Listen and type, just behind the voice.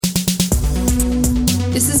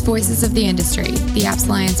This is Voices of the Industry, the Apps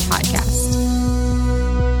Alliance podcast.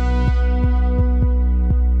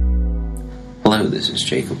 Hello, this is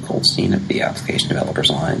Jacob Goldstein of the Application Developers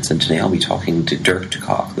Alliance, and today I'll be talking to Dirk de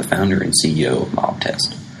Kock, the founder and CEO of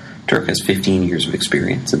MobTest. Dirk has 15 years of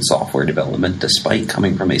experience in software development despite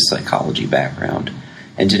coming from a psychology background,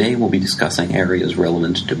 and today we'll be discussing areas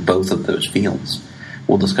relevant to both of those fields.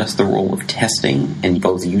 We'll discuss the role of testing in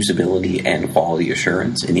both usability and quality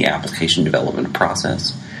assurance in the application development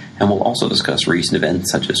process, and we'll also discuss recent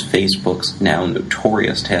events such as Facebook's now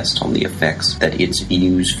notorious test on the effects that its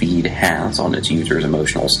news feed has on its users'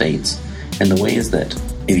 emotional states, and the ways that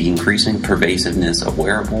the increasing pervasiveness of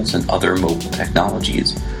wearables and other mobile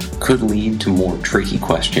technologies could lead to more tricky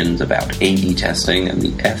questions about A/B testing and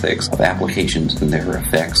the ethics of applications and their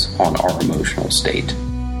effects on our emotional state.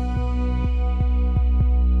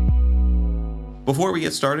 Before we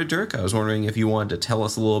get started, Dirk, I was wondering if you wanted to tell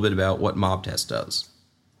us a little bit about what MobTest does.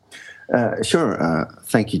 Sure.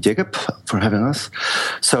 Thank you, Jacob, for having us.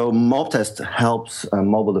 So MobTest helps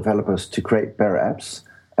mobile developers to create better apps,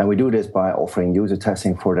 and we do this by offering user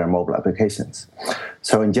testing for their mobile applications.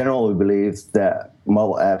 So in general, we believe that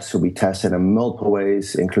mobile apps should be tested in multiple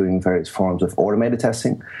ways, including various forms of automated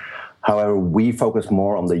testing. However, we focus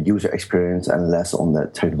more on the user experience and less on the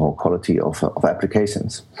technical quality of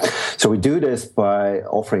applications. So we do this by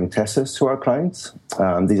offering testers to our clients.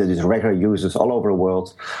 These are just regular users all over the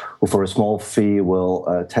world who for a small fee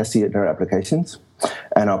will test their applications.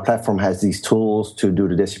 And our platform has these tools to do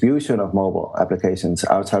the distribution of mobile applications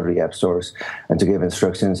outside of the app stores and to give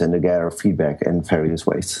instructions and to gather feedback in various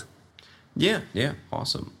ways. Yeah,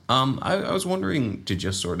 awesome. I was wondering to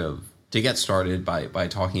get started by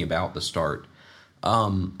talking about the start.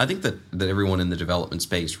 I think that everyone in the development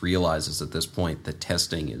space realizes at this point that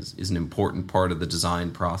testing is an important part of the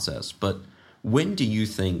design process. But when do you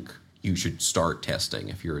think you should start testing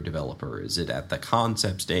if you're a developer? Is it at the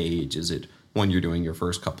concept stage? Is it when you're doing your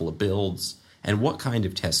first couple of builds? And what kind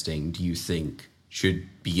of testing do you think should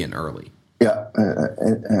begin early? Yeah,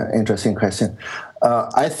 interesting question.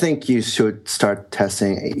 I think you should start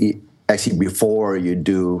testing actually before you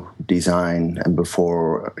do design and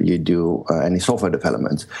before you do any software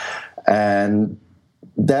development. And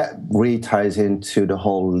that really ties into the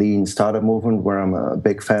whole lean startup movement, where I'm a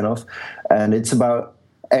big fan of. And it's about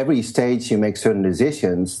every stage you make certain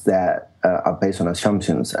decisions that are based on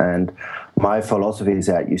assumptions. And my philosophy is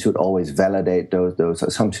that you should always validate those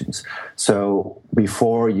assumptions. So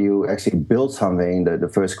before you actually build something, the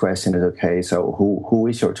first question is, okay, so who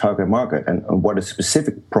is your target market and what is the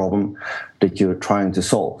specific problem that you're trying to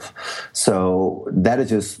solve? So that is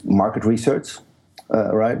just market research.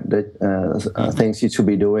 Right? Things you should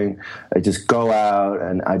be doing. Just go out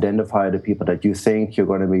and identify the people that you think you're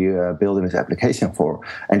going to be building this application for,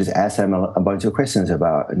 and just ask them a bunch of questions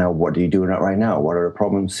about, now, what do you do right now? What are the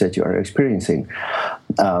problems that you are experiencing?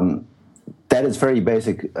 That is very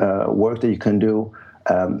basic work that you can do.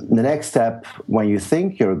 The next step, when you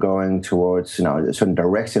think you're going towards a certain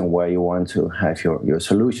direction where you want to have your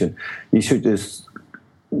solution, you should just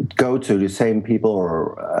go to the same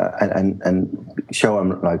people and show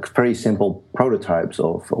them like very simple prototypes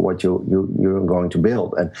of what you're going to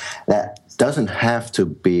build. And that doesn't have to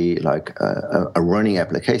be like a running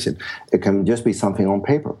application. It can just be something on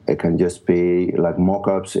paper. It can just be like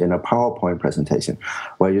mock-ups in a PowerPoint presentation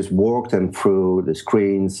where you just walk them through the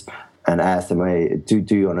screens and ask them, hey, do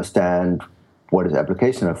you understand what is the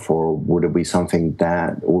application for? Would it be something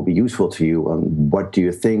that would be useful to you? And what do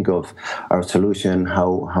you think of our solution?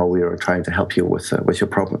 How we are trying to help you with your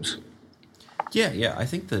problems? Yeah. I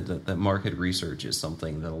think that market research is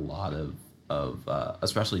something that a lot of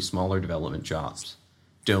especially smaller development shops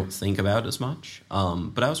don't think about as much.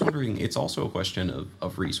 But I was wondering, it's also a question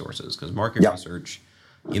of resources, because market research,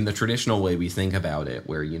 in the traditional way we think about it,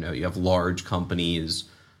 where you have large companies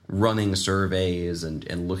running surveys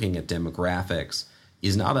and looking at demographics,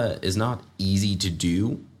 is not easy to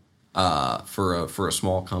do for a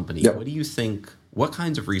small company. Yep. What do you think? What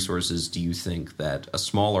kinds of resources do you think that a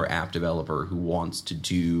smaller app developer who wants to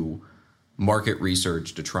do market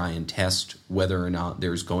research to try and test whether or not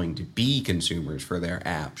there's going to be consumers for their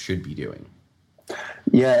app should be doing?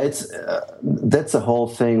 Yeah, it's that's the whole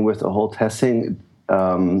thing with the whole testing.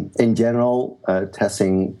 In general,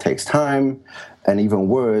 testing takes time. And even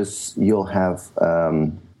worse, you'll have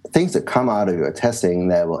things that come out of your testing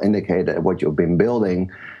that will indicate that what you've been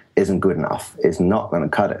building isn't good enough. It's not going to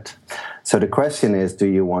cut it. So the question is, do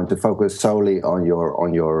you want to focus solely on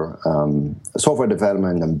your software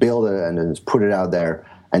development and build it and then just put it out there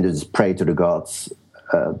and just pray to the gods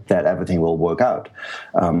that everything will work out?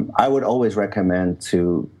 I would always recommend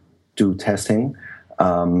to do testing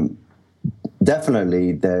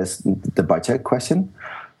Definitely, there's the budget question.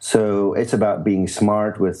 So it's about being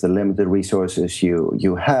smart with the limited resources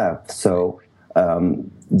you have. So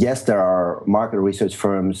yes, there are market research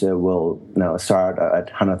firms that will start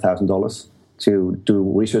at $100,000 to do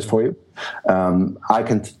research for you. I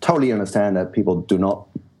can totally understand that people do not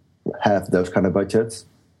have those kind of budgets.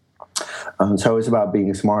 So it's about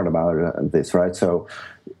being smart about this, right? So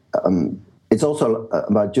it's also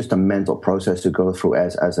about just a mental process to go through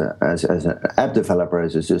as an app developer,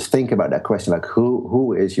 is just think about that question, like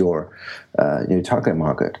who is your target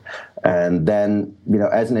market, and then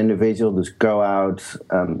as an individual, just go out,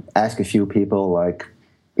 ask a few people, like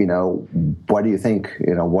what do you think,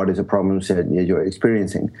 what is the problems that you're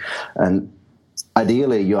experiencing, and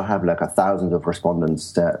ideally, you'll have like 1,000 of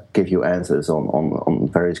respondents that give you answers on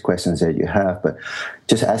various questions that you have. But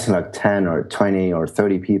just asking like 10 or 20 or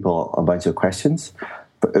 30 people a bunch of questions,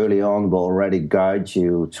 but early on will already guide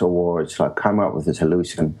you towards like come up with a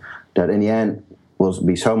solution that in the end will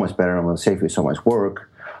be so much better and will save you so much work,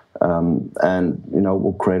 and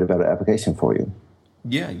will create a better application for you.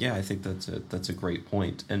 Yeah, I think that's a great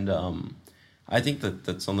point, and I think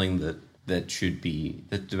that's something that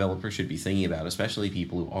developers should be thinking about, especially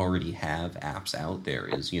people who already have apps out there,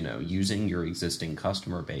 is using your existing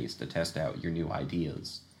customer base to test out your new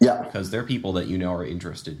ideas. Yeah, because they're people that are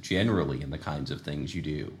interested generally in the kinds of things you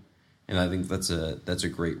do, and I think that's a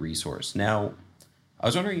great resource. Now, I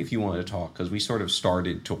was wondering if you wanted to talk, because we sort of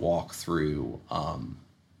started to walk through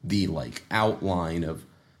the outline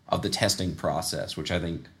of the testing process, which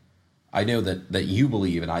I know that you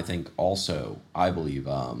believe, and I think also I believe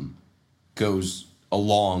goes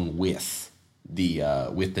along with the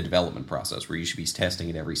development process, where you should be testing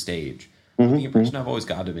at every stage. Mm-hmm. The impression I've always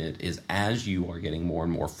got of it is, as you are getting more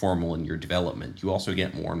and more formal in your development, you also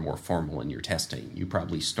get more and more formal in your testing. You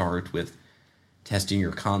probably start with testing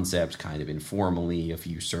your concept kind of informally, a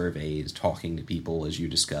few surveys, talking to people as you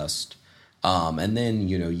discussed, and then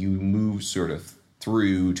you move sort of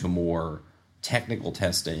through to more technical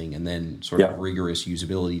testing, and then sort of rigorous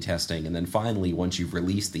usability testing, and then finally, once you've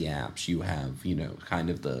released the apps, you have kind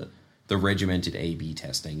of the regimented A/B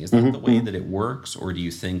testing. Is that the way that it works, or do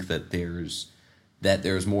you think that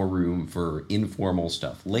there's more room for informal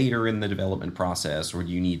stuff later in the development process, or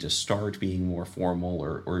do you need to start being more formal,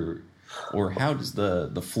 or how does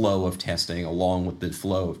the flow of testing along with the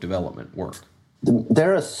flow of development work?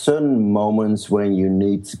 There are certain moments when you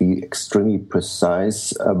need to be extremely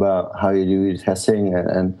precise about how you do your testing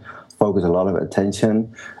and focus a lot of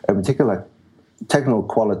attention, in particular like technical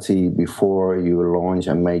quality before you launch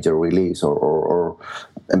a major release, or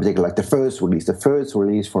in particular like the first release. The first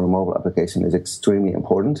release for a mobile application is extremely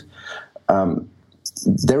important.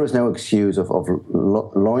 There is no excuse of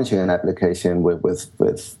launching an application with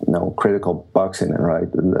no critical bugs in it, right?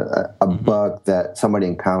 A bug that somebody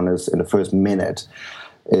encounters in the first minute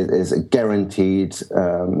is guaranteed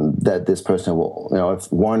that this person will,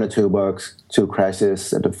 if 1 or 2 bugs, 2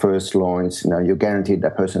 crashes at the first launch, you're guaranteed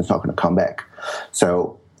that person is not going to come back.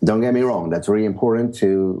 So don't get me wrong, that's really important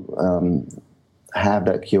to have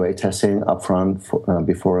that QA testing upfront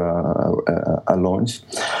before a launch.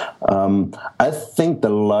 I think the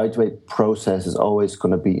lightweight process is always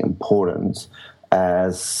going to be important,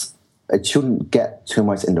 as it shouldn't get too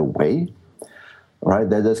much in the way, right?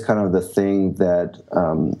 That is kind of the thing that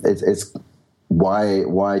it's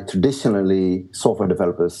why traditionally software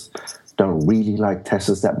developers don't really like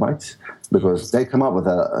testers that much, because they come up with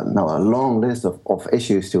a long list of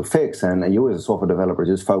issues to fix, and you as a software developer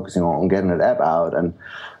just focusing on getting that app out, and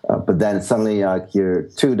but then suddenly you're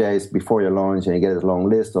 2 days before your launch and you get a long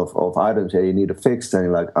list of items that you need to fix, and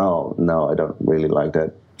you're like, oh no, I don't really like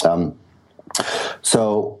that.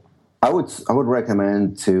 So I would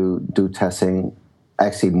recommend to do testing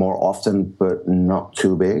actually more often, but not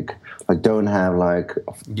too big. Like, don't have like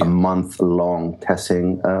a month-long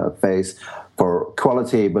testing phase for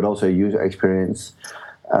quality, but also user experience,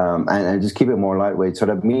 and just keep it more lightweight. So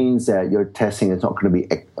that means that your testing is not going to be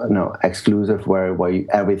exclusive, where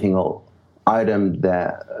every single item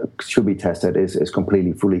that should be tested is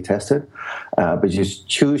completely fully tested, but just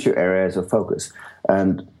choose your areas of focus.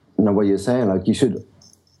 And what you're saying, like, you should,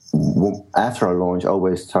 after a launch,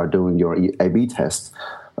 always start doing your A/B tests,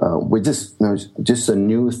 which is just a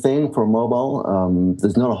new thing for mobile.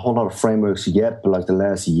 There's not a whole lot of frameworks yet, but like the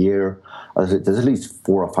last year, there's at least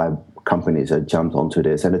 4 or 5 companies that jumped onto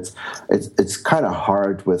this, and it's kind of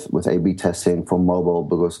hard with A/B testing for mobile,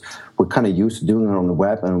 because we're kind of used to doing it on the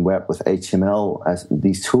web, and web with HTML, as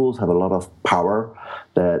these tools have a lot of power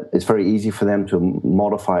that it's very easy for them to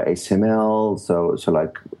modify HTML. So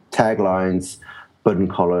like taglines, button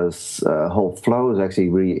colors, whole flow is actually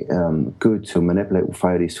really good to manipulate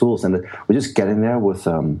via these tools. And we're just getting there with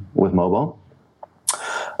mobile.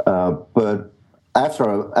 But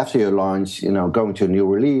after you launch, going to a new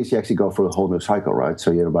release, you actually go through a whole new cycle, right?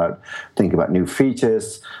 So you're thinking about new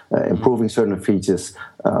features, improving certain features,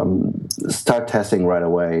 start testing right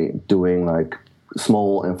away, doing like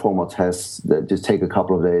small informal tests that just take a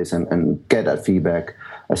couple of days and get that feedback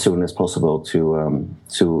as soon as possible to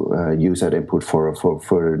use that input for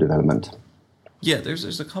further development. Yeah,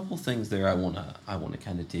 there's a couple things there I wanna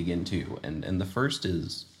kind of dig into, and the first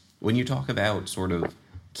is when you talk about sort of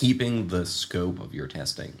keeping the scope of your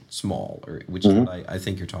testing small, which is what I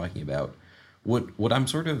think you're talking about. What I'm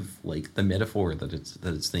sort of like the metaphor that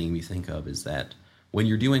it's making me think of is that when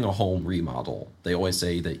you're doing a home remodel, they always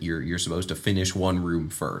say that you're supposed to finish one room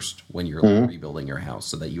first when you're rebuilding your house,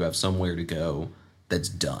 so that you have somewhere to go that's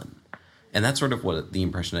done. And that's sort of what the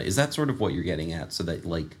impression is. That sort of what you're getting at, so that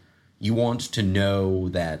like you want to know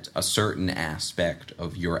that a certain aspect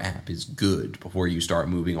of your app is good before you start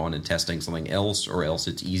moving on and testing something else, or else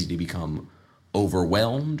it's easy to become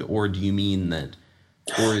overwhelmed? Or do you mean that,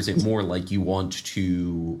 or is it more like you want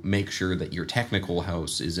to make sure that your technical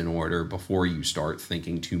house is in order before you start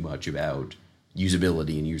thinking too much about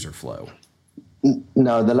usability and user flow?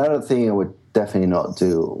 No, the latter thing I would definitely not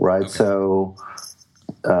do, right? Okay. So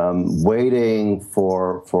waiting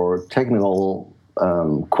for technical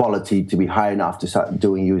quality to be high enough to start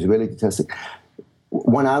doing usability testing.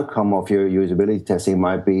 One outcome of your usability testing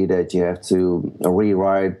might be that you have to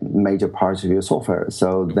rewrite major parts of your software.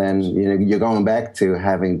 So then you're going back to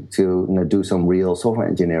having to do some real software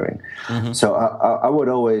engineering. Mm-hmm. So I would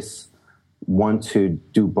always want to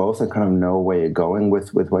do both and kind of know where you're going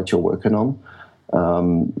with what you're working on.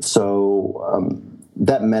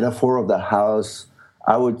 That metaphor of the house,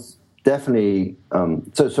 I would definitely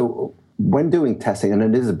so when doing testing,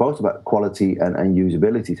 and this is both about quality and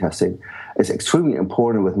usability testing, it's extremely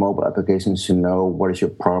important with mobile applications to know what is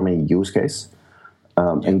your primary use case.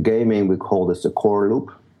 In gaming, we call this the core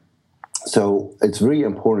loop. So it's really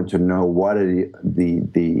important to know what are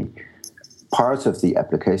the parts of the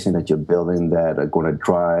application that you're building that are going to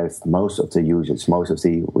drive most of the usage, most of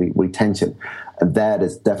the retention. And that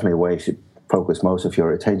is definitely where you should focus most of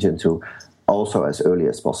your attention to, also as early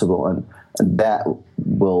as possible. And that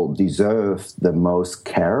will deserve the most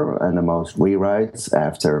care and the most rewrites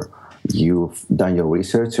after you've done your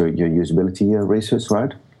research or your usability research,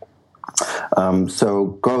 right?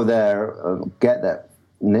 So go there,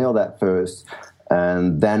 nail that first,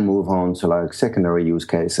 and then move on to like secondary use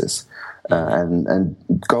cases, and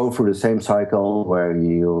go through the same cycle where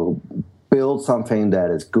you build something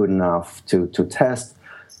that is good enough to test,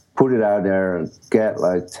 put it out there and get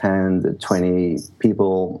like 10 to 20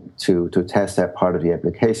 people to test that part of the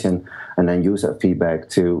application, and then use that feedback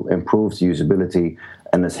to improve the usability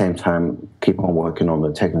and at the same time keep on working on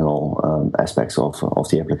the technical aspects of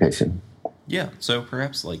the application. Yeah, so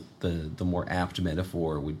perhaps like the more apt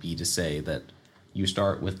metaphor would be to say that you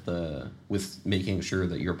start with making sure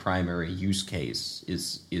that your primary use case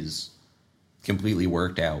is completely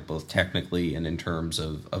worked out, both technically and in terms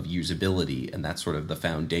of usability, and that's sort of the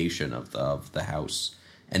foundation of the house.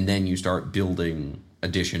 And then you start building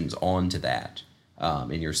additions onto that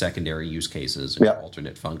in your secondary use cases and your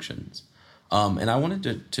alternate functions. And I wanted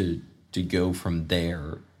to go from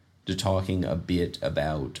there to talking a bit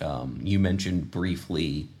about, you mentioned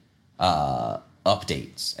briefly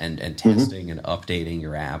updates and testing and updating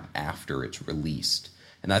your app after it's released.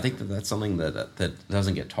 And I think that's something that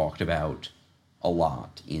doesn't get talked about a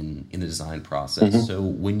lot in the design process. Mm-hmm. So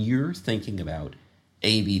when you're thinking about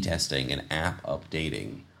A/B testing and app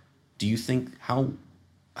updating, do you think how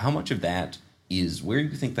much of that is, where do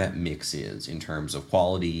you think that mix is in terms of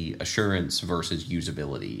quality assurance versus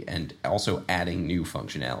usability, and also adding new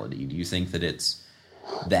functionality? Do you think that it's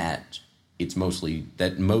mostly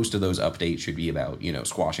that most of those updates should be about,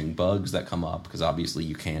 squashing bugs that come up, because obviously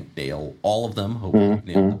you can't nail all of them, hopefully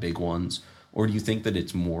nail the big ones? Or do you think that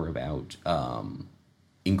it's more about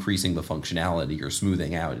increasing the functionality or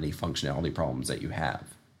smoothing out any functionality problems that you have?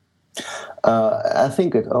 I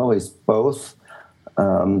think it's always both.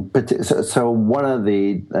 So one of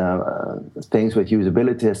the things with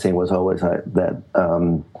usability testing was always that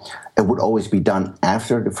it would always be done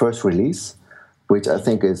after the first release, which I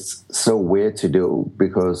think is so weird to do,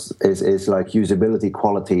 because it's like usability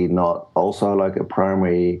quality, not also like a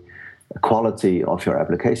primary quality of your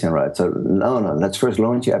application, right? So no, let's first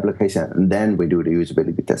launch your application and then we do the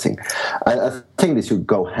usability testing. I think this should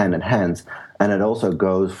go hand in hand, and it also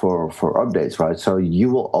goes for updates, right? So you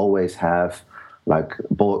will always have like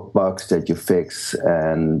bugs that you fix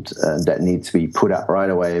and that need to be put out right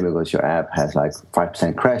away because your app has like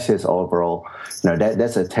 5% crashes overall.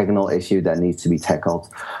 That's a technical issue that needs to be tackled.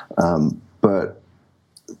 But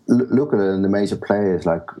look at the major players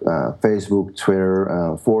like Facebook,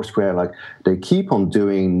 Twitter, Foursquare. Like they keep on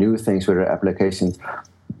doing new things with their applications,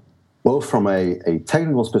 both from a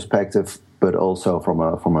technical perspective, but also from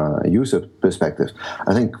a user perspective.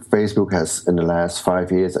 I think Facebook has, in the last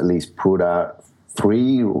 5 years, at least put out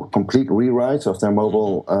 3 complete rewrites of their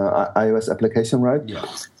mobile iOS application, right? Yeah.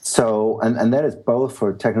 So, and that is both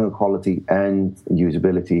for technical quality and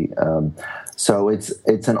usability. So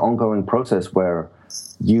it's an ongoing process where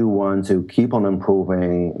you want to keep on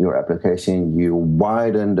improving your application. You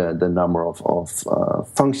widen the number of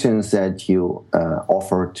functions that you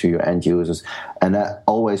offer to your end users, and that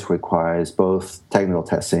always requires both technical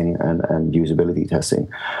testing and usability testing,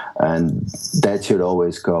 and that should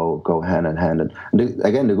always go hand in hand. And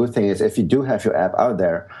again, the good thing is if you do have your app out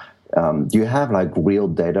there, you have like real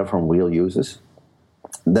data from real users.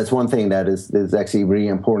 That's one thing that is actually really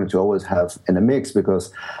important to always have in the mix,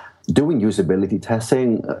 because doing usability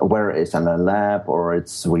testing, whether it's in a lab or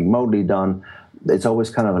it's remotely done, it's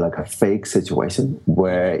always kind of like a fake situation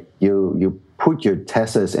where you put your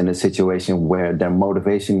testers in a situation where their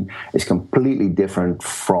motivation is completely different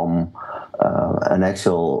from an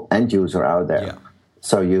actual end user out there. Yeah.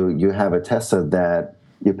 So you have a tester that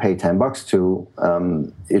you pay $10 to.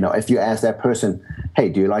 If you ask that person, hey,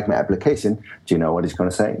 do you like my application? Do you know what he's going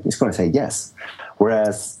to say? He's going to say yes.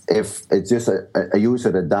 Whereas if it's just a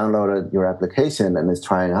user that downloaded your application and is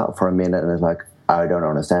trying out for a minute and is like, I don't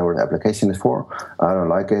understand what the application is for, I don't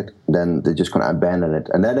like it, then they're just going to abandon it.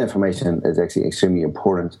 And that information is actually extremely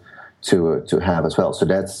important to have as well. So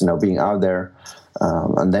that's being out there,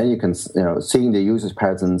 and then you can seeing the users'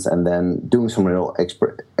 patterns and then doing some real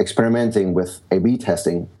experimenting with A/B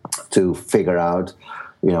testing to figure out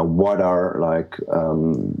what are like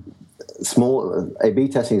small A/B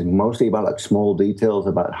testing is mostly about like small details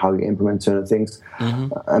about how you implement certain things.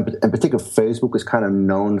 Mm-hmm. And in particular, Facebook is kind of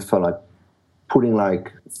known for like putting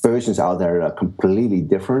like versions out there that are completely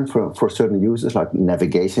different for certain users, like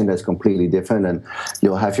navigation that's completely different, and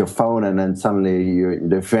you'll have your phone and then suddenly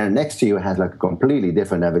the friend next to you has like a completely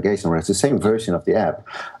different navigation where it's the same version of the app.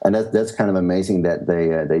 And that's kind of amazing that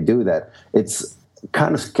they do that. It's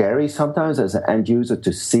kind of scary sometimes as an end user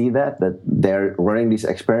to see that they're running these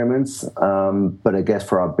experiments, but I guess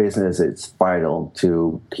for our business it's vital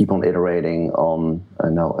to keep on iterating on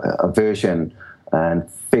a version and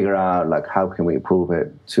figure out like how can we improve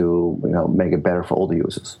it to make it better for all the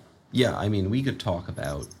users. Yeah, I mean, we could talk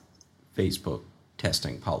about Facebook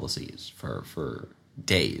testing policies for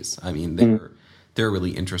days. I mean, they're a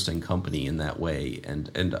really interesting company in that way.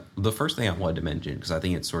 And the first thing I wanted to mention, because I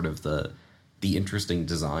think it's sort of the interesting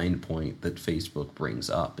design point that Facebook brings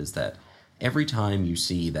up, is that every time you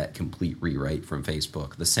see that complete rewrite from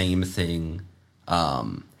Facebook, the same thing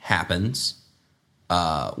happens.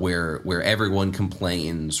 Where everyone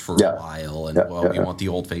complains for a while and we want the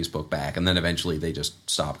old Facebook back, and then eventually they just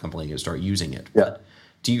stop complaining and start using it. Yeah. But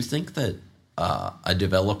do you think that a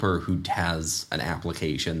developer who has an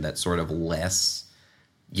application that's sort of less,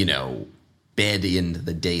 bed into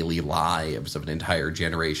the daily lives of an entire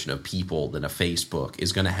generation of people than a Facebook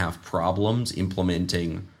is going to have problems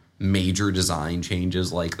implementing major design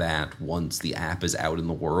changes like that once the app is out in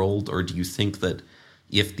the world? Or do you think that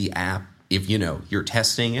if you're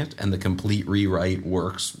testing it and the complete rewrite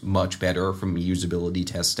works much better from a usability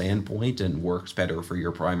test standpoint and works better for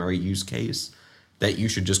your primary use case, that you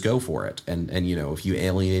should just go for it? And if you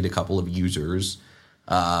alienate a couple of users,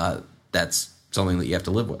 that's something that you have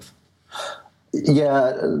to live with.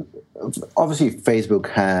 Yeah, obviously Facebook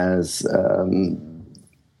has the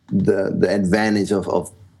advantage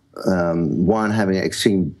of one, having an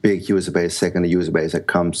extremely big user base, second, a user base that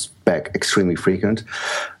comes back extremely frequent.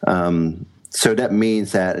 So that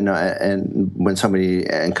means that, and when somebody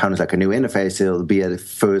encounters like a new interface, it'll be at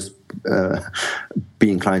first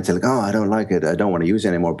be inclined to like, oh, I don't like it, I don't want to use it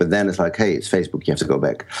anymore. But then it's like, hey, it's Facebook, you have to go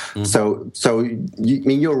back. Mm-hmm. So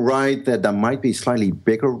you're right that there might be slightly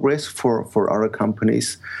bigger risk for other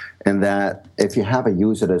companies, and that if you have a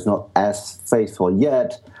user that's not as faithful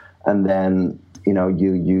yet, and then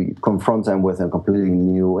you confront them with a completely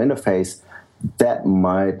new interface, that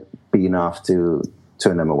might be enough to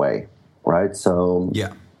turn them away, right? So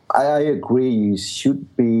yeah, I agree you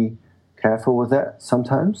should be careful with that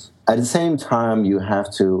sometimes. At the same time, you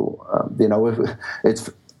have to, it's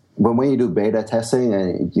when you do beta testing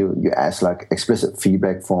and you ask like explicit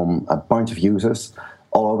feedback from a bunch of users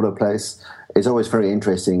all over the place, it's always very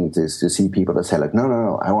interesting to see people that say like,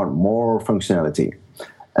 no, I want more functionality.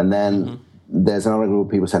 And then there's another group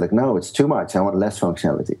of people say like, no, it's too much. I want less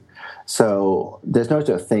functionality. So there's no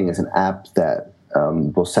such thing as an app that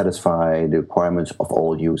will satisfy the requirements of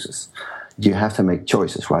all users. You have to make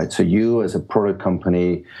choices, right? So you as a product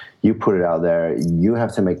company, you put it out there, you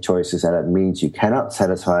have to make choices, and that means you cannot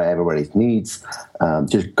satisfy everybody's needs.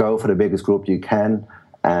 Just go for the biggest group you can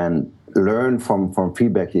and learn from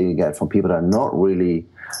feedback you get from people that are not really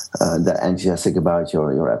that enthusiastic about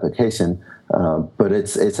your application. But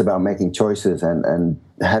it's about making choices and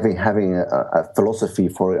having a philosophy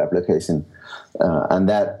for your application. And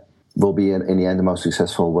that will be, in the end, the most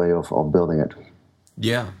successful way of building it.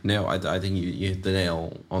 Yeah, no, I think you hit the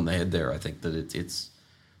nail on the head there. I think that it's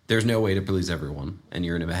there's no way to please everyone, and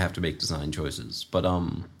you're going to have to make design choices. But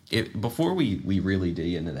before we really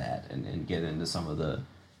dig into that and get into some of the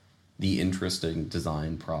interesting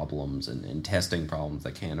design problems and testing problems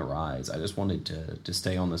that can arise, I just wanted to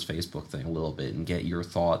stay on this Facebook thing a little bit and get your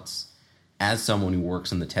thoughts as someone who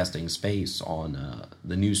works in the testing space on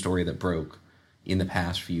the news story that broke in the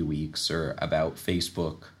past few weeks or about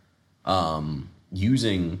Facebook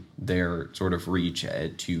using their sort of reach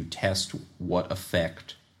to test what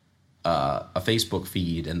effect a Facebook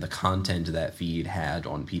feed and the content of that feed had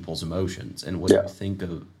on people's emotions, and what you think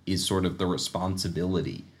of is sort of the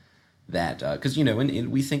responsibility that, because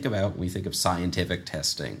we think of scientific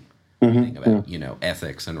testing, we think about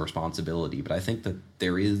ethics and responsibility, but I think that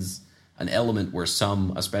there is an element where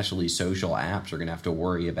some, especially social apps, are going to have to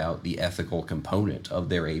worry about the ethical component of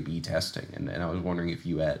their A/B testing, and I was wondering if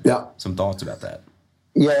you had some thoughts about that.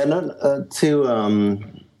 Yeah,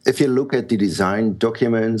 if you look at the design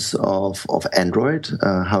documents of Android,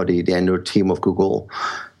 how the Android team of Google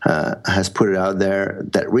has put it out there,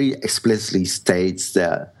 that really explicitly states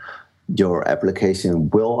that your application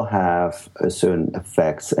will have a certain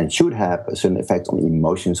effects and should have a certain effect on the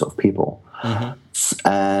emotions of people.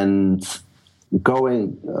 And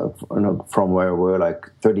going from where we were like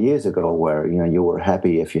 30 years ago, where you were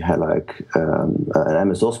happy if you had like an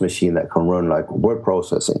MS-DOS machine that can run like word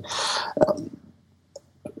processing.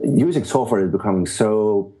 Using software is becoming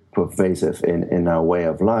so pervasive in our way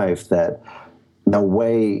of life that no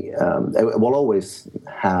way it will always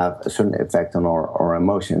have a certain effect on our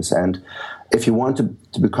emotions. And if you want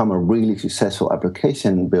to become a really successful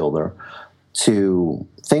application builder, to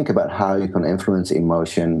think about how you can influence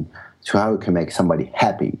emotion, to how you can make somebody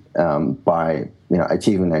happy by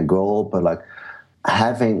achieving their goal, but like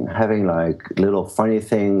having like little funny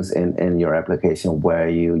things in your application where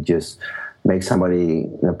you just make somebody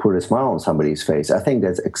put a smile on somebody's face. I think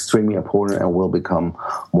that's extremely important and will become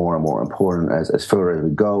more and more important as further as we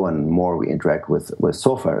go and more we interact with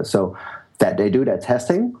software. So that they do that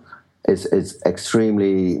testing is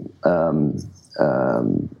extremely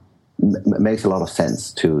makes a lot of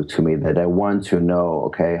sense to me, that I want to know,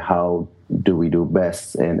 okay, how do we do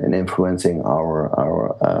best in influencing our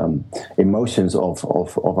emotions of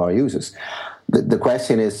our users? The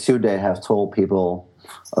question is, should they have told people,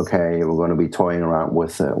 okay, we're going to be toying around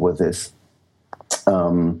with this?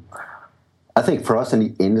 I think for us in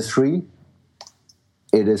the industry,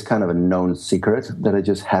 it is kind of a known secret that it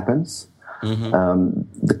just happens.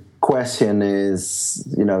 The question is,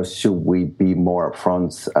 should we be more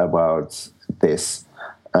upfront about this?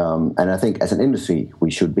 And I think as an industry,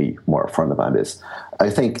 we should be more upfront about this. I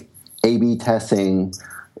think A/B testing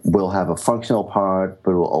will have a functional part,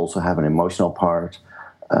 but will also have an emotional part.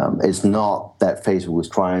 It's not that Facebook was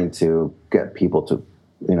trying to get people to,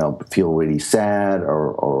 feel really sad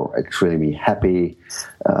or extremely happy,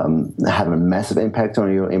 have a massive impact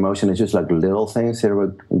on your emotion. It's just like little things that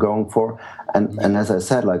we're going for. And as I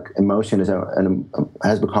said, like emotion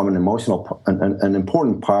has become an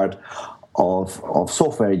important part of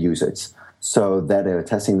software usage. So that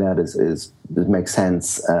testing that it makes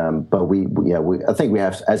sense. But I think we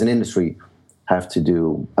have, as an industry, have to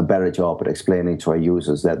do a better job at explaining to our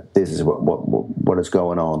users that this is what is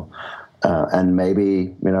going on. And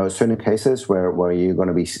maybe, certain cases where you're going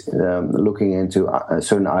to be looking into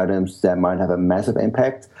certain items that might have a massive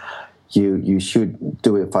impact, you should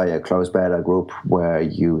do it via a closed beta group where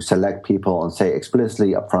you select people and say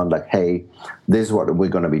explicitly upfront, like, hey, this is what we're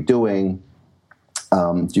going to be doing.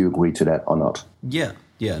 Do you agree to that or not? Yeah,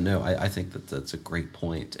 no, I think that's a great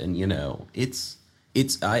point. And,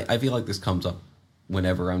 I feel like this comes up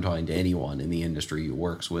whenever I'm talking to anyone in the industry who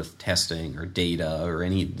works with testing or data or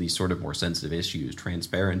any of these sort of more sensitive issues.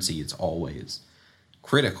 Transparency is always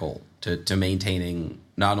critical to maintaining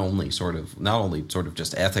not only sort of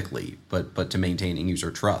just ethically, but to maintaining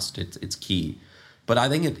user trust. It's key. But I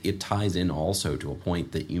think it ties in also to a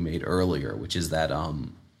point that you made earlier, which is that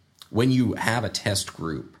when you have a test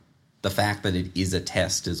group, the fact that it is a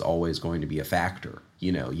test is always going to be a factor.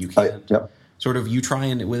 You know, you can't sort of, you try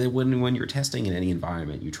and when you're testing in any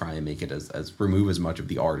environment, you try and make it as remove as much of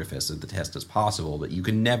the artifice of the test as possible, but you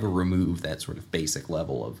can never remove that sort of basic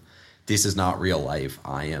level of, this is not real life,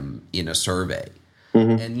 I am in a survey.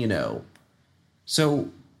 And, you know,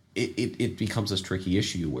 so it becomes this tricky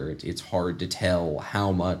issue where it's hard to tell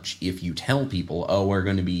how much, if you tell people, oh, we're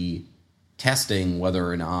going to be testing whether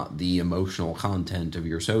or not the emotional content of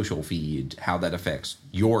your social feed, how that affects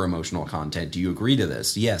your emotional content. Do you agree to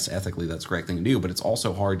this? Yes, ethically, that's the correct thing to do, but it's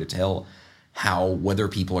also hard to tell whether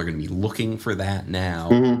people are going to be looking for that now,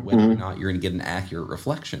 whether or not you're going to get an accurate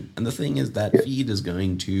reflection. And the thing is that feed is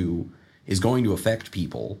going to affect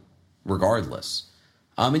people regardless.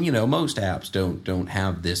 And you know, most apps don't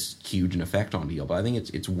have this huge an effect on people, but I think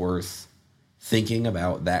it's worth thinking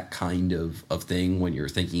about that kind of thing when you're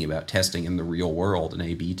thinking about testing in the real world and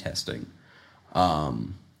A/B testing.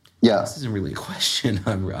 This isn't really a question,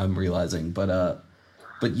 I'm realizing, but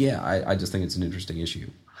yeah, I just think it's an interesting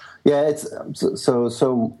issue. Yeah, it's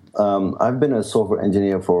so. I've been a software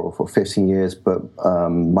engineer for 15 years, but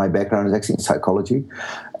my background is actually in psychology,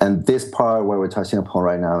 and this part where we're touching upon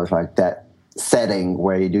right now is like that setting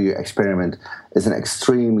where you do your experiment is an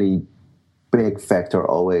extremely big factor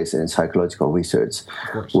always in psychological research,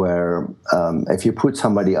 where if you put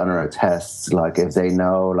somebody under a test, like if they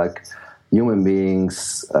know, like human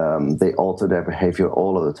beings, they alter their behavior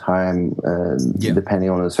all of the time, depending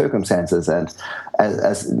on the circumstances. And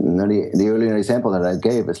as the earlier example that I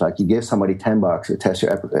gave, is like you give somebody $10 to test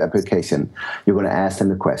your application. You're going to ask them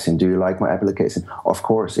the question, do you like my application? Of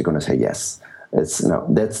course, they're going to say yes.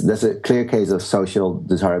 That's a clear case of social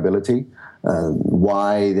desirability.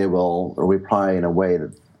 Why they will reply in a way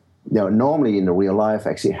that, you know, normally in the real life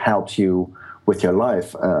actually helps you with your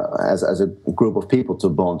life as a group of people to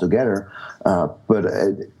bond together, but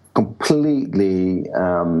it completely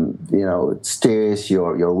it steers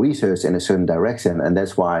your research in a certain direction, and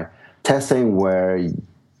that's why testing where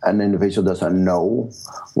an individual doesn't know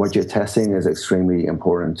what you're testing is extremely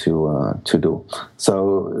important to do.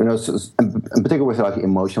 So, you know, in particular with like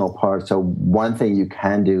emotional part. So one thing you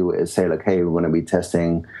can do is say like, hey, we're going to be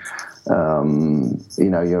testing,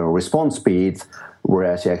 your response speed,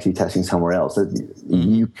 whereas you're actually testing somewhere else.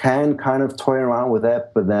 You can kind of toy around with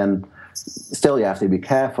that, but then still you have to be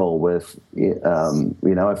careful with,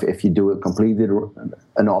 if you do it completely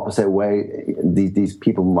an opposite way, these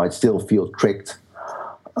people might still feel tricked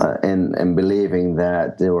in believing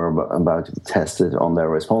that they were about to be tested on their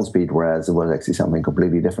response speed, whereas it was actually something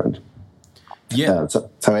completely different. Yeah.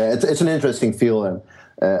 It's an interesting field, and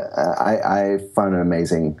I found it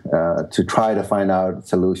amazing to try to find out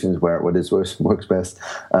solutions where this works best.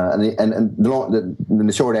 And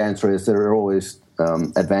the short answer is there are always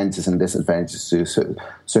advantages and disadvantages to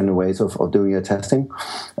certain ways of doing your testing,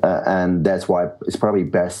 and that's why it's probably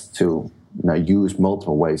best to use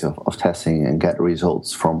multiple ways of testing and get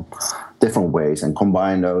results from different ways and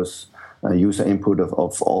combine those user input of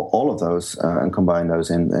all of those and combine those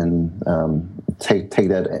and take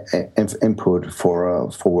that input for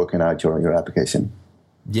working out your application.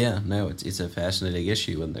 Yeah, no, it's a fascinating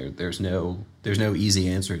issue, and there's no easy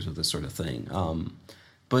answers with this sort of thing.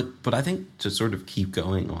 But I think to sort of keep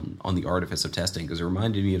going on the artifice of testing, because it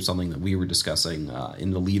reminded me of something that we were discussing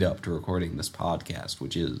in the lead up to recording this podcast,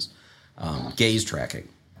 which is gaze tracking,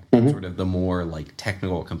 sort of the more like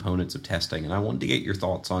technical components of testing. And I wanted to get your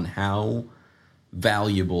thoughts on how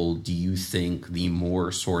valuable do you think the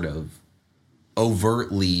more sort of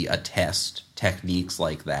overtly attest techniques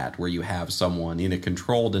like that, where you have someone in a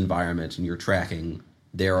controlled environment and you're tracking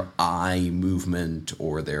their eye movement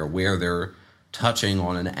or where they're touching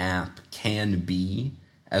on an app, can be,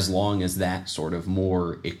 as long as that sort of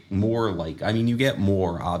more like, I mean, you get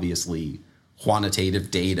more obviously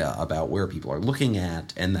quantitative data about where people are looking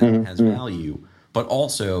at, and that has value, but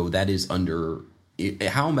also that is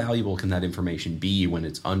how valuable can that information be when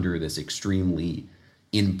it's under this extremely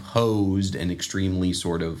imposed and extremely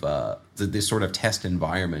sort of this sort of test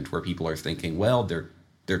environment where people are thinking, well, they're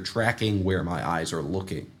tracking where my eyes are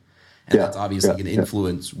looking, and that's obviously going to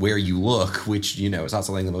influence where you look, which is not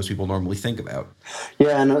something that most people normally think about.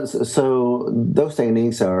 Yeah, and so those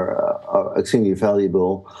techniques are extremely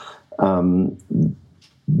valuable.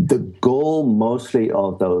 The goal mostly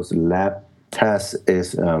of those lab tests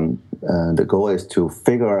is the goal is to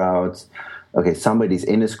figure out, okay, somebody's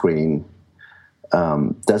in a screen.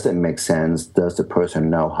 Does it make sense? Does the person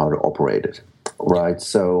know how to operate it? Right.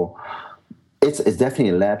 So it's definitely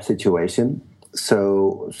a lab situation.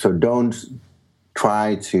 So don't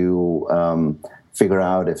try to figure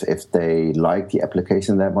out if they like the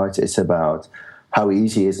application that much. It's about how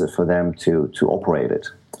easy is it for them to operate it.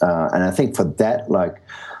 And I think for that,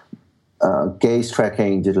 gaze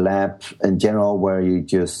tracking, the lab in general, where you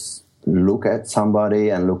just look at somebody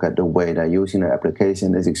and look at the way they're using their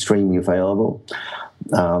application, is extremely valuable.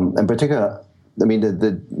 In particular, I mean,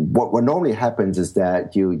 what normally happens is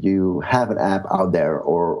that you have an app out there,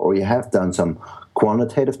 or you have done some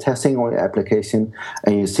quantitative testing on your application,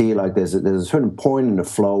 and you see there's a certain point in the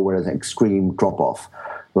flow where there's an extreme drop-off.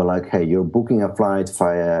 Where hey, you're booking a flight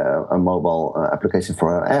via a mobile application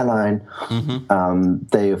for an airline. Mm-hmm.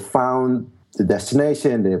 They have found the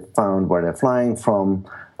destination, they have found where they're flying from,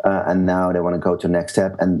 and now they want to go to the next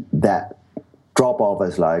step, and that drop-off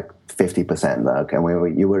is 50%.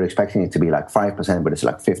 And you were expecting it to be 5%, but it's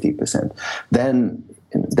 50%. Then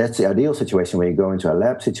that's the ideal situation where you go into a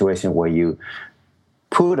lab situation where you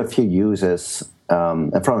put a few users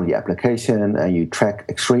in front of the application and you track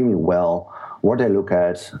extremely well what they look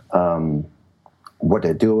at, what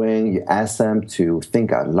they're doing. You ask them to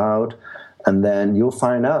think out loud, and then you'll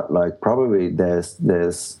find out probably there's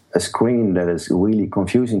a screen that is really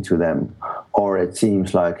confusing to them, or it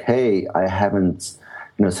seems hey, I haven't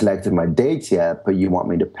selected my dates yet, but you want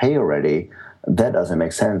me to pay already. That doesn't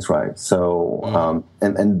make sense, right? So,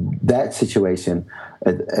 and that situation,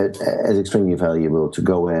 it is extremely valuable to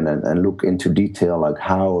go in and look into detail,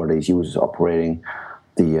 how are these users operating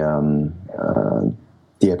the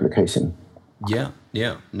application. Yeah.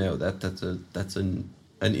 No, that's an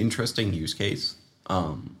interesting use case,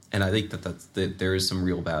 and I think that there is some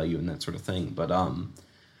real value in that sort of thing. But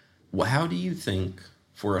how do you think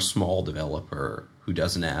for a small developer who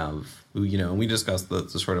doesn't have, and we discussed the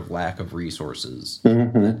sort of lack of resources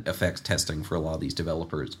that affects testing for a lot of these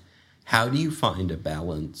developers, how do you find a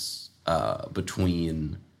balance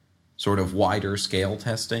between sort of wider scale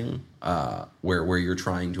testing, where you're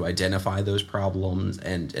trying to identify those problems,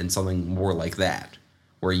 and something more like that,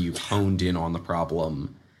 where you've honed in on the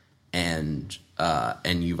problem and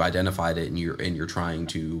you've identified it, and you're trying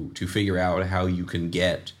to figure out how you can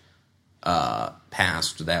get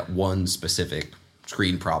past that one specific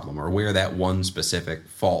screen problem, or where that one specific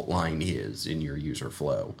fault line is in your user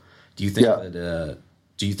flow. Do you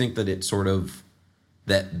think that it's sort of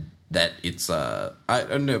that it's I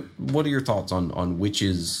don't know, what are your thoughts on which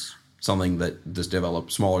is something that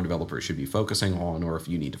smaller developers should be focusing on, or if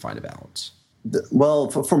you need to find a balance? Well,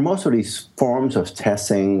 for most of these forms of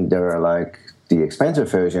testing, there are the expensive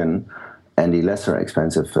version and the lesser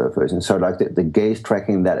expensive version. So the gaze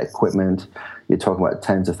tracking, that equipment, you're talking about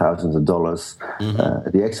tens of thousands of dollars.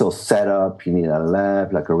 Mm-hmm. The actual setup, you need a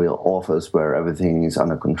lab, a real office where everything is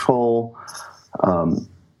under control.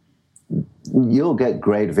 You'll get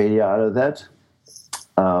great video out of that.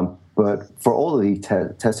 But for all of these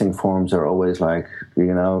testing forms, are always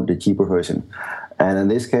the cheaper version. And in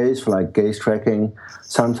this case, for gaze tracking,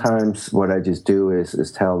 sometimes what I just do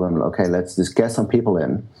is tell them, okay, let's just get some people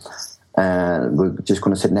in, and we're just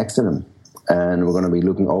going to sit next to them, and we're going to be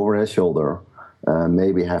looking over their shoulder.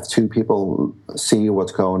 Maybe have two people see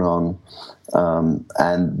what's going on,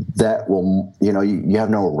 and that will, you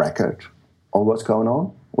have no record of what's going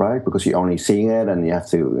on, right? Because you're only seeing it, and you have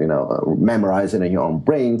to, memorize it in your own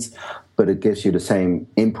brains, but it gives you the same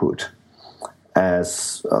input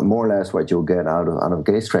as more or less what you'll get out of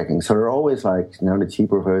gaze tracking. So there are always the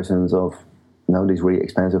cheaper versions of these really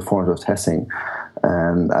expensive forms of testing,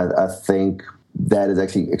 and I think that is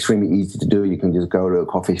actually extremely easy to do. You can just go to a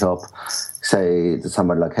coffee shop, say to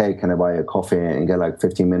somebody hey, can I buy a coffee, and get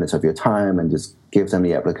 15 minutes of your time, and just give them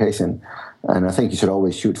the application. And I think you should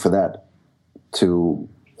always shoot for that, to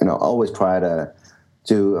always try to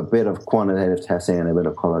do a bit of quantitative testing and a bit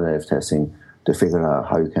of qualitative testing to figure out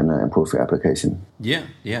how you can improve your application. Yeah.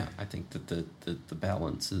 I think that the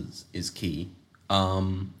balance is key.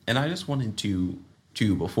 And I just wanted to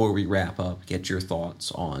before we wrap up, get your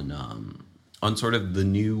thoughts on sort of the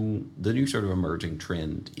new sort of emerging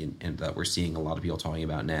trend and that we're seeing a lot of people talking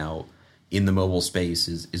about now in the mobile space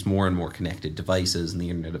is more and more connected devices and the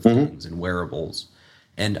Internet of Things and wearables.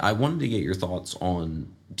 And I wanted to get your thoughts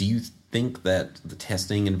on, do you think that the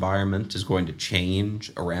testing environment is going to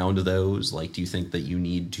change around those? Do you think that you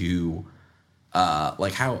need to, how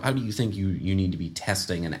do you think you need to be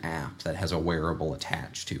testing an app that has a wearable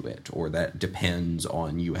attached to it, or that depends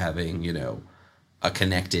on you having, a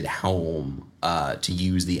connected home to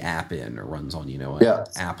use the app in, or runs on, an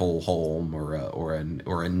Apple Home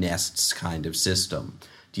or a Nest's kind of system?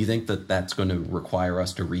 Do you think that that's going to require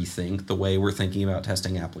us to rethink the way we're thinking about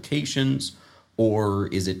testing applications, or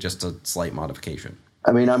is it just a slight modification?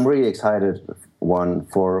 I mean, I'm really excited one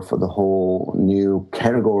for the whole new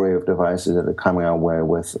category of devices that are coming our way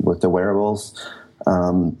with the wearables.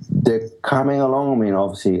 They're coming along. I mean,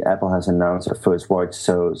 obviously, Apple has announced their first watch,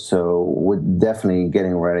 so we're definitely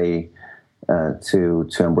getting ready to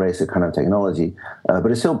embrace the kind of technology.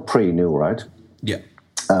 But it's still pretty new, right? Yeah.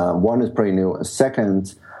 One is pretty new.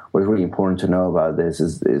 Second, what's really important to know about this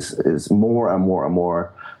is more and more and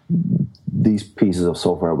more these pieces of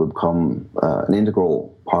software will become an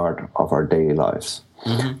integral part of our daily lives.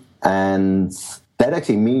 Mm-hmm. And that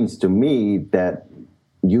actually means to me that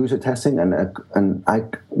user testing, and I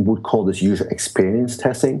would call this user experience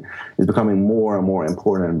testing, is becoming more and more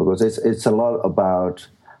important because it's a lot about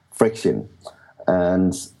friction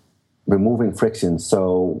and removing friction.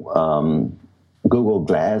 So Google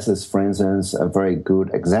Glass is, for instance, a very good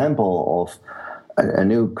example of a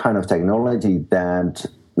new kind of technology that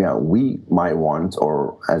we might want,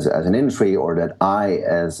 or as an industry, or that I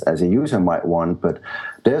as a user might want, but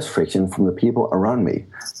there's friction from the people around me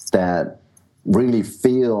that really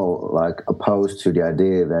feel like opposed to the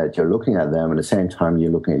idea that you're looking at them at the same time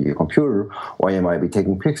you're looking at your computer, or you might be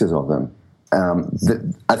taking pictures of them.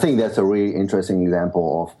 I think that's a really interesting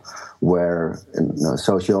example of where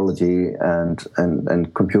sociology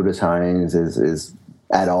and computer science is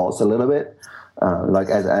at odds a little bit. Like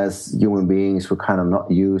as human beings, we're kind of not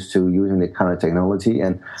used to using the kind of technology,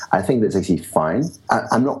 and I think that's actually fine.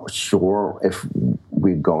 I'm not sure if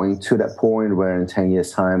we're going to that point where in 10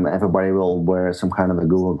 years' time everybody will wear some kind of a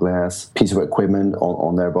Google Glass piece of equipment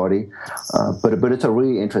on their body, but it's a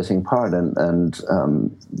really interesting part. And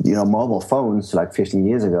mobile phones like 15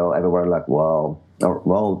 years ago, everybody like, well,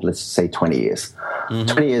 let's say 20 years. Mm-hmm.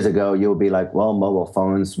 20 years ago, you'll be like, well, mobile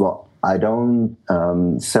phones, well, I don't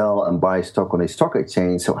sell and buy stock on a stock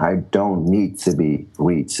exchange, so I don't need to be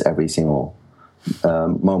reached every single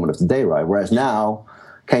moment of the day, right? Whereas now,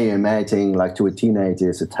 can you imagine, like, to a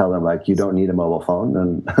teenager, to tell them, like, you don't need a mobile phone,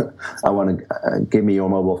 and I want to give me your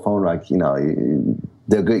mobile phone, like,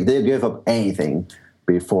 they'll give up anything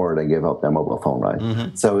before they give up their mobile phone, right?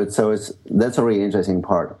 Mm-hmm. So that's a really interesting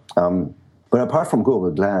part. But apart from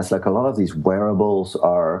Google Glass, like, a lot of these wearables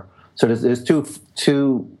are, so there's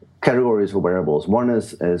two categories of wearables. One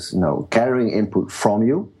is gathering input from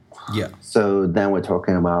you. Yeah. So then we're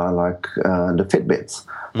talking about like the Fitbits,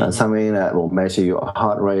 something that will measure your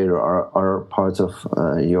heart rate or parts of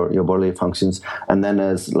your bodily functions. And then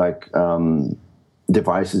there's like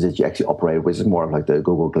devices that you actually operate, which is more of like the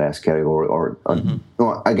Google Glass category, or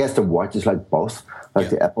I guess the watch is like both. Like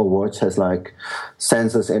the Apple Watch has like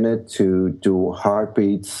sensors in it to do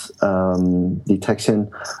heartbeats detection.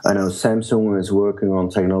 I know Samsung is working on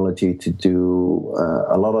technology to do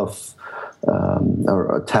a lot of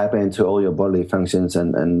or tap into all your bodily functions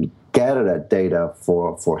and gather that data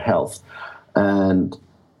for health. And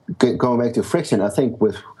going back to friction, I think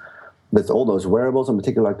with all those wearables, in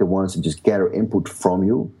particular like the ones that just gather input from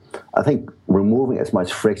you, I think removing as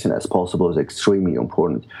much friction as possible is extremely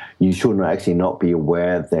important. You should actually not be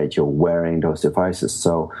aware that you're wearing those devices.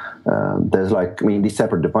 So there's these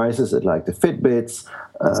separate devices, like the Fitbits.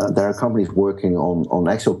 There are companies working on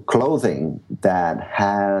actual clothing that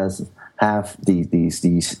have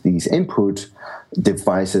these input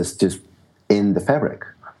devices just in the fabric.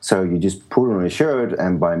 So you just put it on a shirt,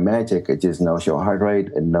 and by magic, it just knows your heart rate.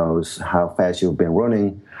 It knows how fast you've been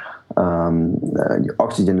running, your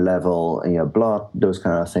oxygen level in your blood, those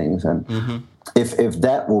kind of things. And if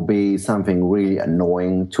that will be something really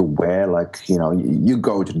annoying to wear, like, you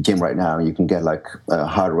go to the gym right now, you can get like a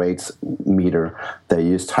heart rate meter that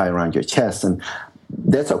you just tie around your chest, and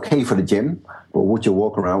that's okay for the gym. But would you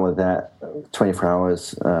walk around with that 24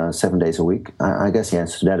 hours, 7 days a week? I guess the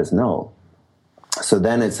answer to that is no. So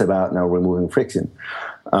then it's about now removing friction.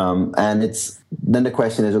 And then the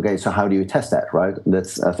question is, okay, so how do you test that, right?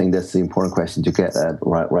 I think that's the important question to get at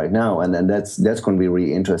right now. And then that's going to be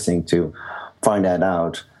really interesting to find that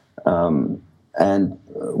out. And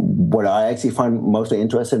what I actually find mostly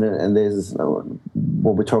interested in this is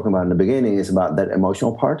what we're talking about in the beginning is about that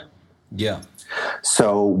emotional part. Yeah.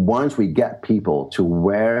 So once we get people to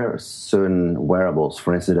wear certain wearables,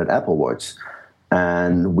 for instance, that Apple Watch,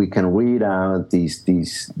 and we can read out these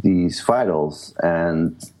vitals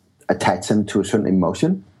and attach them to a certain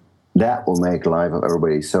emotion, that will make life of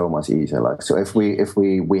everybody so much easier. Like, so if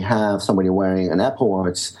we have somebody wearing an Apple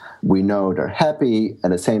Watch, we know they're happy.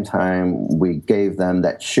 At the same time, we gave them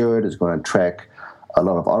that shirt that's going to track a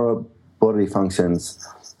lot of other bodily functions,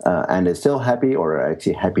 and they're still happy or are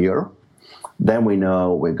actually happier. Then we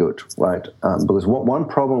know we're good, right? Because one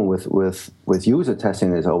problem with user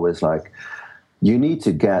testing is always like, you need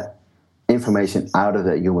to get information out of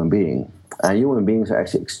that human being. And human beings are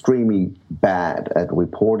actually extremely bad at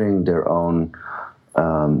reporting their own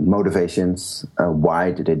motivations.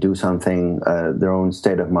 Why did they do something? Their own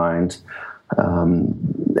state of mind.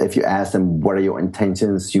 If you ask them, what are your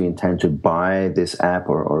intentions? You intend to buy this app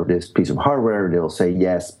or this piece of hardware? They'll say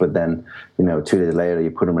yes, but then 2 days later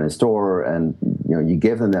you put them in a store and you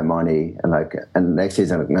give them that money and the next day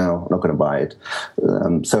they're like, no, I'm not going to buy it.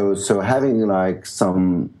 So having like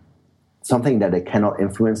something that they cannot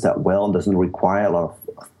influence that well doesn't require a lot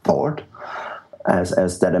of thought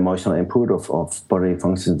as that emotional input of bodily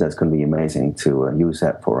functions. That's going to be amazing to use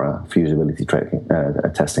that for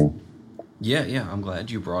usability testing. Yeah, I'm glad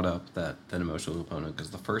you brought up that emotional component, because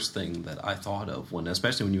the first thing that I thought of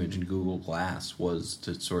especially when you mentioned Google Glass was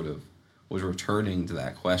returning to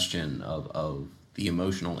that question of the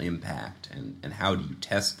emotional impact and how do you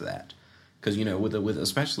test that? Because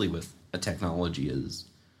especially with a technology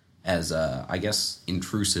as I guess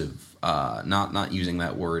intrusive, not using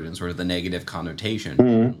that word in sort of the negative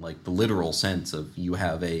connotation, like the literal sense of you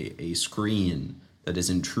have a screen that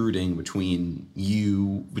is intruding between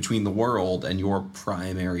the world and your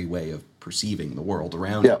primary way of perceiving the world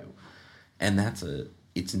around you. And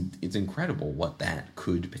it's incredible what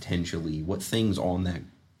things on that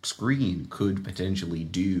screen could potentially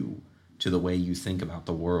do to the way you think about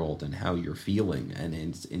the world and how you're feeling. And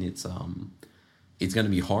it's going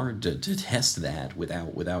to be hard to test that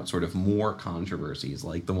without sort of more controversies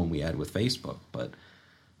like the one we had with Facebook. But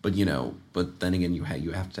then again, you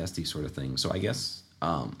have to test these sort of things. So I guess,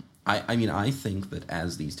 I think that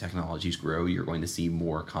as these technologies grow, you're going to see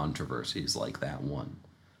more controversies like that one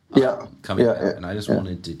coming out. And I just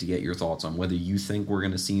wanted to get your thoughts on whether you think we're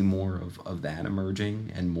going to see more of that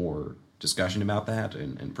emerging and more discussion about that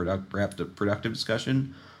and perhaps a productive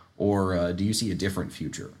discussion, or do you see a different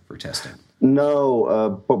future for testing?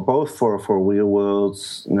 No, but both for real world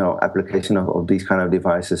application of these kind of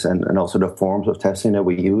devices and also the forms of testing that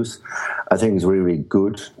we use, I think it's really, really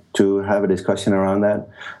good to have a discussion around that.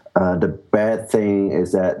 The bad thing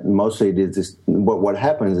is that mostly what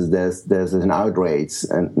happens is there's an outrage,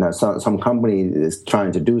 and some company is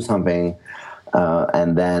trying to do something,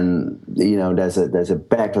 and then there's a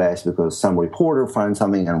backlash because some reporter finds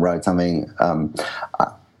something and writes something.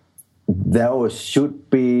 There should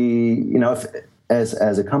be,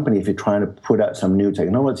 as a company, if you're trying to put out some new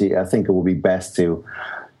technology, I think it would be best to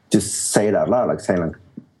just say it out loud, like saying, like,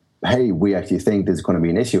 hey, we actually think this is going to be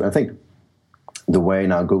an issue. I think the way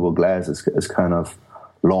now Google Glass is kind of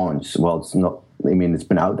launched, well, it's not, it's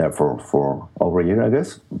been out there for over a year, I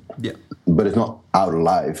guess. Yeah. But it's not out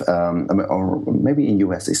live. Or maybe in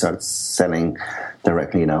US they start selling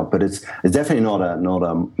directly now, but it's definitely not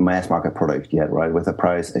a mass market product yet, right? With a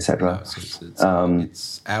price, etc. No,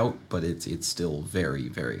 it's out, but it's still very,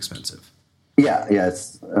 very expensive. Yeah.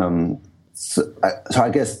 It's, so I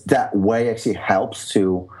guess that way actually helps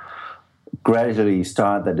to gradually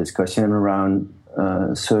start the discussion around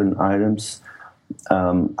certain items.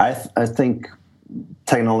 I think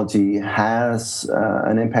technology has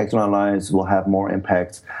an impact on our lives, will have more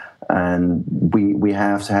impact, and we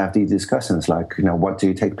have to have these discussions like, what do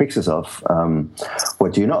you take pictures of?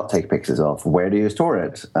 What do you not take pictures of? Where do you store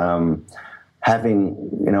it?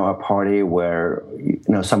 Having, a party where,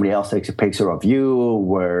 somebody else takes a picture of you,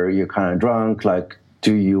 where you're kind of drunk, like,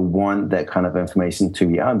 do you want that kind of information to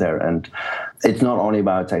be out there? And it's not only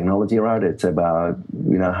about technology, right? It's about,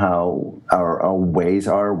 how our ways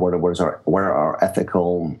are, what are our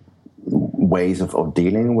ethical ways of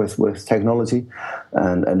dealing with technology.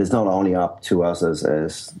 And it's not only up to us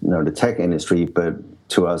as the tech industry, but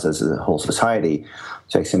to us as a whole society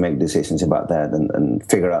to actually make decisions about that and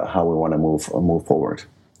figure out how we want to move forward.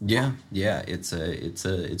 Yeah, it's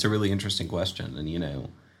a really interesting question, and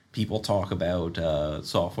people talk about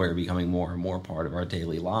software becoming more and more part of our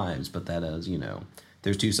daily lives, but that is,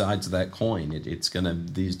 there's two sides of that coin. These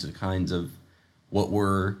kinds of what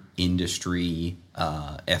were industry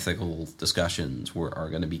ethical discussions are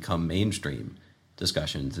going to become mainstream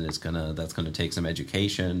discussions, and that's going to take some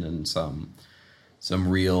education and some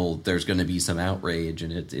real. There's going to be some outrage,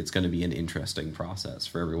 and it's going to be an interesting process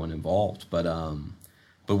for everyone involved.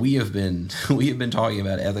 But we have been talking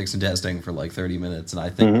about ethics and testing for like 30 minutes, and I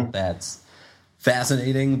think that's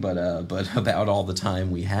fascinating, but about all the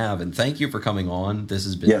time we have. And thank you for coming on. This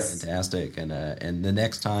has been fantastic. And the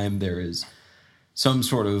next time there is some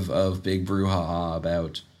sort of big brouhaha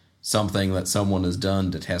about something that someone has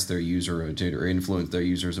done to test their user or influence their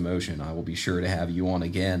user's emotion, I will be sure to have you on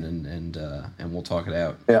again, and we'll talk it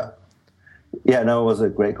out. Yeah, no, it was a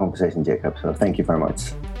great conversation, Jacob. So thank you very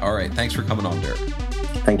much. All right, thanks for coming on, Dirk.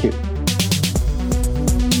 Thank you.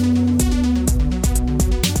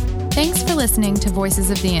 Thanks for listening to Voices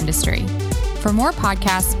of the Industry. For more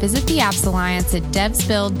podcasts, visit the Apps Alliance at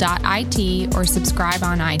devsbuild.it or subscribe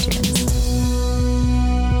on iTunes.